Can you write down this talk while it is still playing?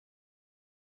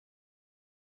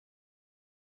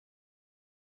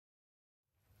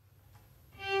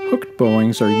Hooked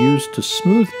bowings are used to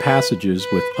smooth passages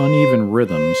with uneven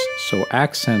rhythms so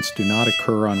accents do not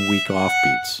occur on weak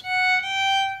offbeats.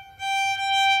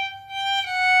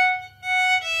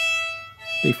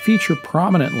 They feature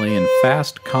prominently in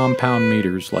fast compound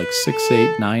meters like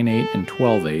 6/8, 9/8, and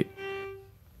 12/8,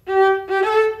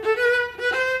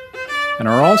 and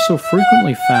are also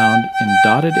frequently found in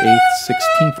dotted 8th,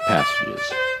 16th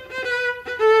passages.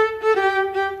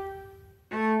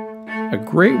 A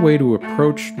great way to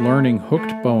approach learning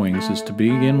hooked bowings is to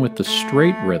begin with the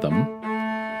straight rhythm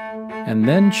and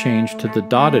then change to the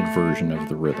dotted version of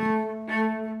the rhythm.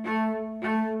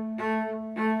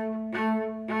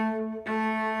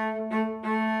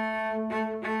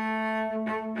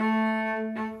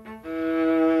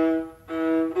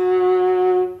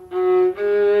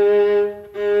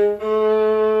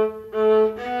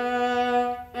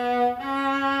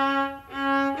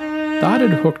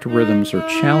 Dotted hooked rhythms are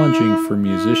challenging for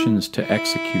musicians to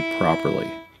execute properly.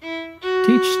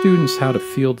 Teach students how to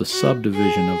feel the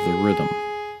subdivision of the rhythm.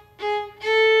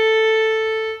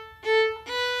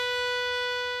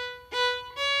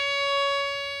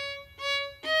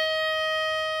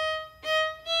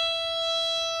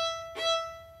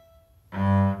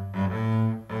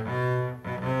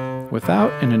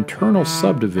 Without an internal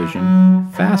subdivision,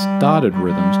 fast dotted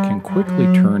rhythms can quickly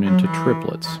turn into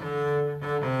triplets.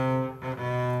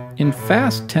 In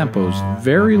fast tempos,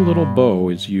 very little bow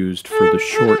is used for the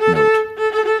short note.